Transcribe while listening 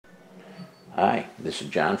Hi, this is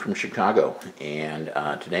John from Chicago, and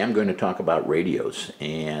today I'm going to talk about radios.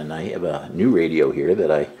 And I have a new radio here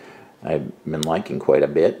that I've been liking quite a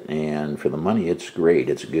bit, and for the money it's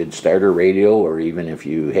great. It's a good starter radio, or even if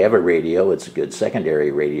you have a radio, it's a good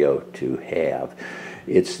secondary radio to have.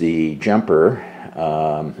 It's the Jumper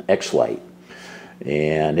X-Lite,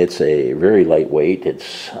 and it's a very lightweight.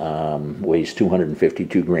 It's weighs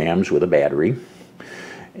 252 grams with a battery,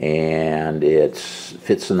 and it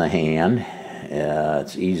fits in the hand.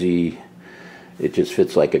 It's easy. It just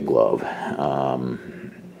fits like a glove.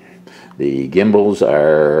 The gimbals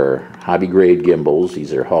are hobby grade gimbals.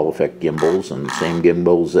 These are Hall effect gimbals, and the same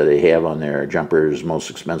gimbals that they have on their Jumper's most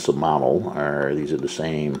expensive model these are the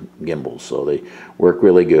same gimbals, so they work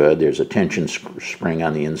really good. There's a tension spring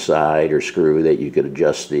on the inside, or screw, that you could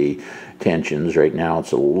adjust the tensions. Right now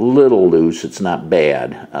it's a little loose. It's not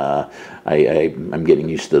bad. I'm getting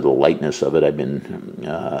used to the lightness of it. I've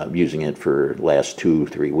been using it for the last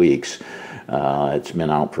 2-3 weeks. It's been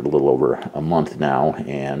out for a little over a month now,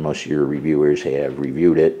 and most of your reviewers have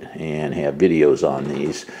reviewed it and have videos on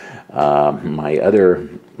these. My other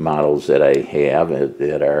models that I have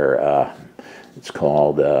that are, it's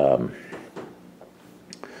called,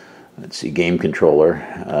 let's see, game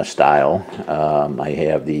controller style. I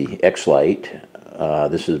have the X-Lite.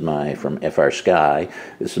 This is from FR Sky.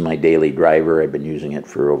 This is my daily driver. I've been using it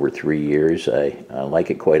for over 3 years. I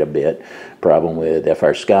like it quite a bit. Problem with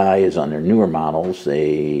FR Sky is on their newer models,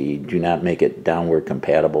 they do not make it downward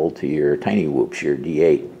compatible to your Tiny Whoops, your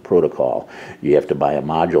D8 protocol. You have to buy a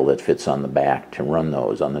module that fits on the back to run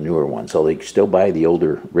those on the newer ones. So they can still buy the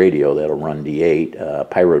older radio that'll run D8.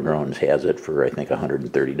 Pyrodrones has it for, I think,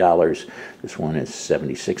 $130. This one is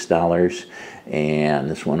 $76. And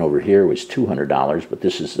this one over here was $200, but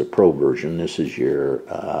this is the Pro version. This is your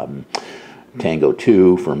Tango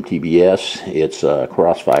 2 from TBS. It's a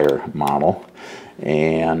Crossfire model,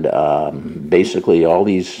 and basically all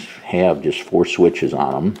these have just 4 switches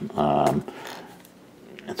on them.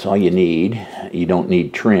 That's all you need. You don't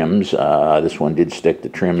need trims. This one did stick the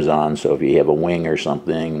trims on, so if you have a wing or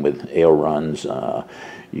something with ailerons,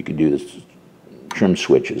 you can do the trim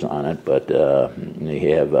switches on it, but they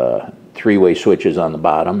have 3-way switches on the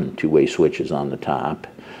bottom and 2-way switches on the top.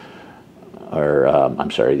 Or,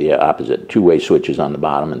 I'm sorry, the opposite. 2-way switches on the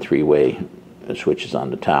bottom and 3-way switches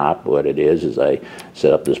on the top. What it is I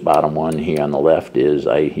set up this bottom one here on the left.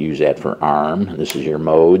 I use that for arm. This is your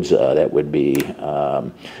modes. That would be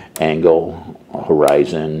angle,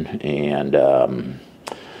 horizon, and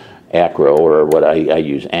acro, or what I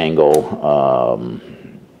use angle.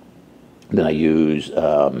 Then I use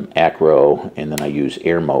acro, and then I use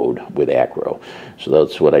air mode with acro. So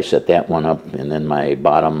that's what I set that one up. And then my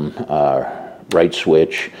bottom right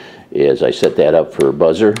switch is I set that up for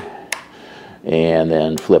buzzer, and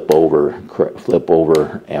then flip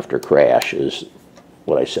over after crash is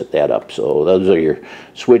what I set that up. So those are your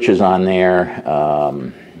switches on there.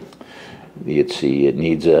 You can see it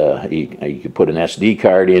needs you can put an SD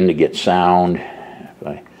card in to get sound. If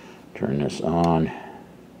I turn this on.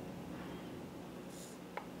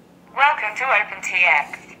 Welcome to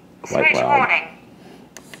OpenTX. Quite Switch loud. warning.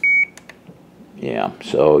 Yeah,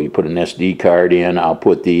 so you put an SD card in. I'll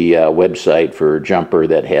put the website for Jumper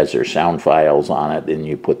that has their sound files on it, and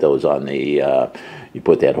you put those on the, you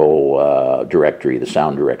put that whole directory, the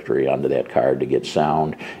sound directory, onto that card to get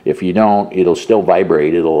sound. If you don't, it'll still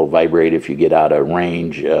vibrate. It'll vibrate if you get out of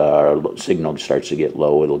range, signal starts to get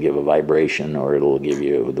low, it'll give a vibration, or it'll give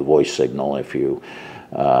you the voice signal if you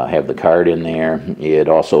have the card in there. It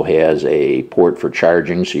also has a port for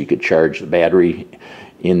charging, so you could charge the battery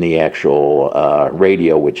in the actual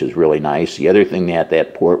radio, which is really nice. The other thing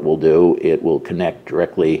that port will do, it will connect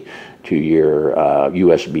directly to your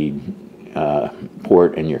USB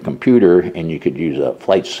port in your computer, and you could use a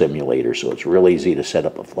flight simulator. So it's real easy to set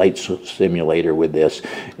up a flight simulator with this,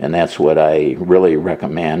 and that's what I really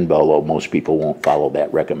recommend, although most people won't follow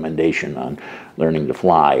that recommendation on learning to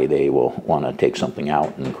fly. They will want to take something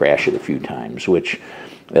out and crash it a few times, which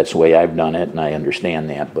that's the way I've done it, and I understand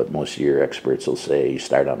that, but most of your experts will say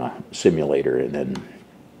start on a simulator and then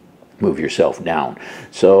move yourself down.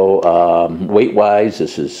 So weight-wise,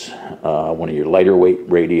 this is one of your lighter weight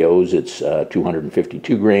radios. It's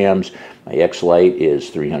 252 grams. My X-Lite is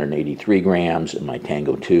 383 grams, and my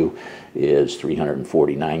Tango 2 is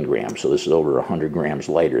 349 grams. So this is over 100 grams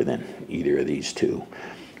lighter than either of these two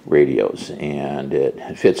radios, and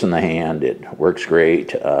it fits in the hand. It works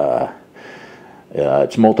great.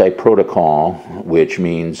 It's multi-protocol, which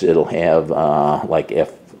means it'll have like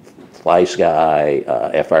Fly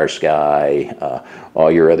Sky, FR Sky,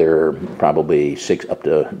 all your other probably up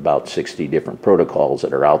to about 60 different protocols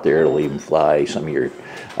that are out there. It'll even fly some of your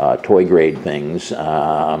toy grade things.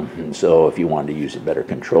 So if you wanted to use a better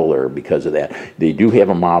controller because of that, they do have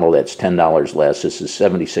a model that's $10 less. This is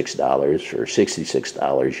 $76. For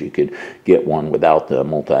 $66 you could get one without the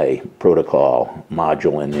multi-protocol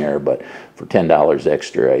module in there, but for $10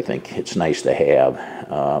 extra I think it's nice to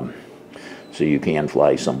have. So you can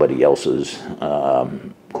fly somebody else's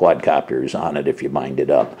quadcopters on it if you bind it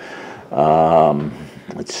up.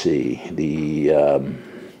 Let's see, the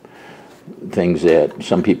things that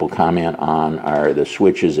some people comment on are the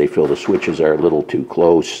switches. They feel the switches are a little too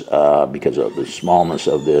close because of the smallness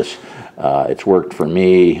of this. It's worked for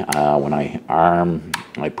me. When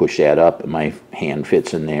I push that up and my hand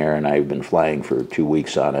fits in there, and I've been flying for 2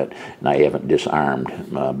 weeks on it, and I haven't disarmed.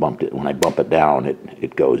 Bumped it. When I bump it down,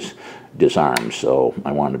 it goes disarmed. So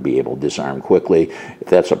I want to be able to disarm quickly. If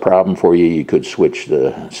that's a problem for you, you could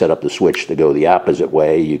set up the switch to go the opposite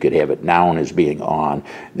way. You could have it down as being on,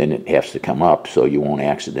 then it has to come up so you won't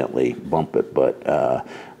accidentally bump it. But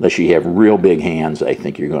unless you have real big hands, I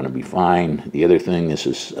think you're going to be fine. The other thing, this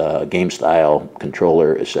is game style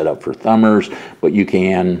controller is set up for thumbers, but you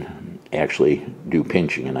can actually do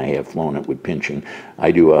pinching, and I have flown it with pinching.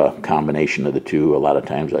 I do a combination of the two. A lot of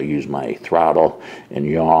times I'll use my throttle and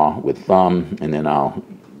yaw with thumb, and then I'll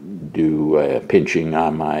do pinching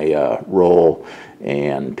on my roll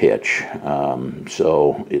and pitch.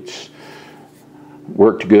 So it's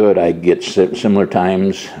worked good. I get similar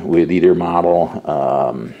times with either model.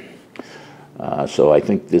 So I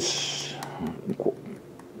think this,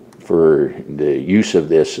 for the use of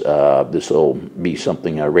this, this will be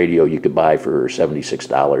something, a radio you could buy for $76.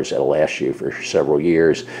 That'll last you for several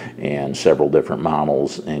years and several different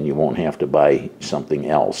models, and you won't have to buy something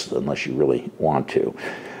else unless you really want to.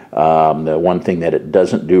 The one thing that it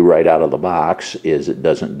doesn't do right out of the box is it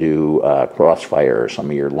doesn't do Crossfire, some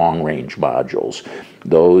of your long-range modules.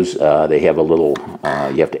 Those, they have a little,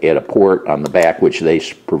 you have to add a port on the back, which they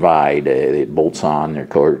provide. It bolts on,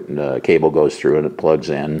 the cable goes through and it plugs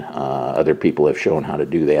in. Other people have shown how to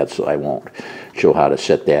do that, so I won't show how to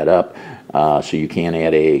set that up. So you can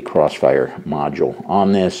add a Crossfire module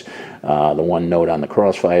on this. The one note on the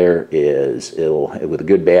Crossfire is with a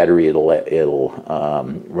good battery, it'll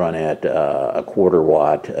run at a quarter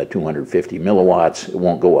watt, 250 milliwatts. It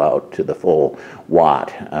won't go out to the full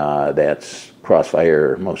watt. That's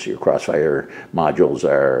Crossfire, most of your Crossfire modules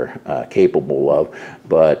are capable of,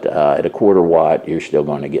 but at a quarter watt, you're still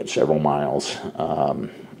going to get several miles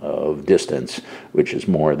of distance, which is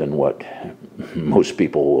more than what most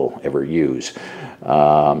people will ever use.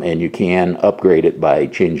 And you can upgrade it by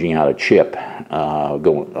changing out a chip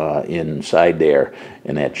inside there,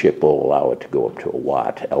 and that chip will allow it to go up to a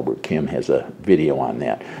watt. Albert Kim has a video on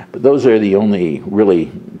that. But those are the only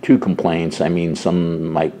really two complaints. I mean, some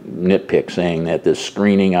might nitpick saying that this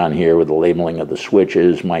screening on here with the labeling of the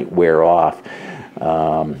switches might wear off.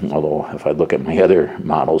 Although if I look at my other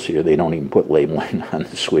models here, they don't even put labeling on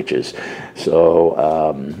the switches. So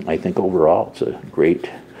I think overall it's a great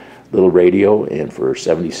little radio, and for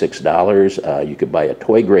 $76 you could buy a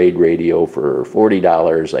toy grade radio for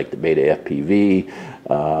 $40 like the Beta FPV.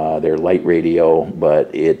 They're light radio,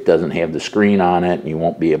 but it doesn't have the screen on it, and you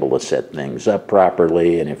won't be able to set things up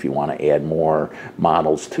properly, and if you want to add more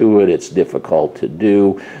models to it, it's difficult to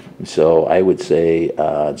do. So I would say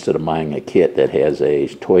instead of buying a kit that has a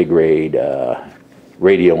toy grade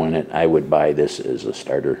radio in it, I would buy this as a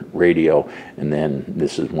starter radio, and then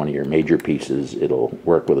this is one of your major pieces. It'll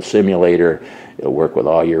work with a simulator, it'll work with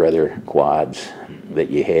all your other quads that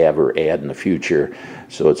you have or add in the future,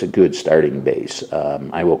 so it's a good starting base.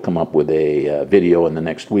 I will come up with a video in the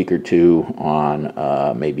next week or two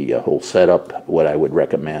on maybe a whole setup, what I would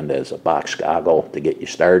recommend as a box goggle to get you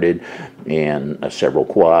started, and several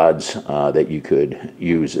quads that you could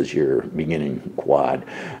use as your beginning quad.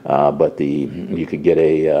 But you could get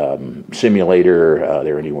a simulator.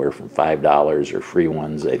 They're anywhere from $5 or free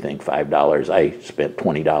ones, I think $5. I spent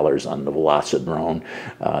 $20 on the Velocidrone.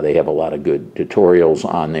 They have a lot of good tutorials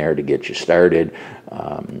on there to get you started.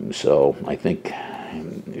 So I think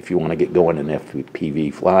if you want to get going in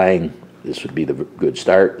FPV flying, this would be the good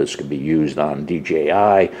start. This could be used on DJI.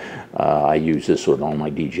 I use this with all my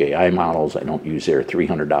DJI models. I don't use their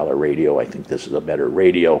 $300 radio. I think this is a better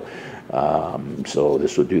radio. So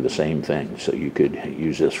this would do the same thing. So you could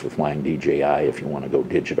use this for flying DJI if you want to go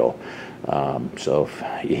digital. So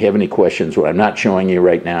if you have any questions, what I'm not showing you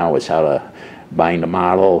right now is how to buying the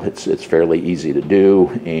model. It's fairly easy to do,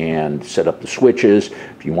 and set up the switches.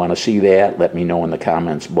 If you want to see that, let me know in the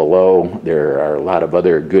comments below. There are a lot of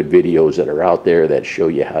other good videos that are out there that show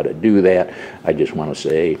you how to do that. I just want to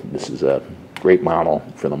say this is a great model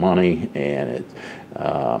for the money, and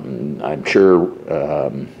I'm sure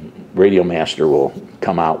Radio Master will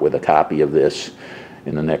come out with a copy of this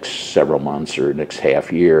in the next several months or next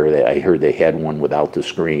half year. I heard they had one without the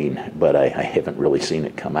screen, but I haven't really seen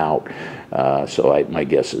it come out. So my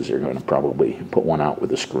guess is they're going to probably put one out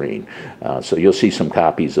with a screen. So you'll see some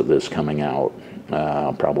copies of this coming out,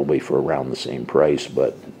 probably for around the same price,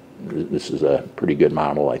 but this is a pretty good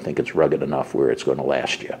model. I think it's rugged enough where it's going to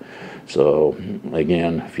last you. So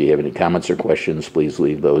again, if you have any comments or questions, please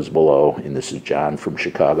leave those below. And this is John from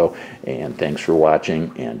Chicago, and thanks for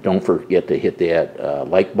watching. And don't forget to hit that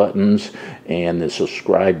like buttons and the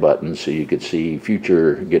subscribe button so you can see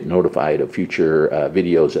get notified of future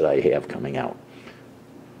videos that I have coming out.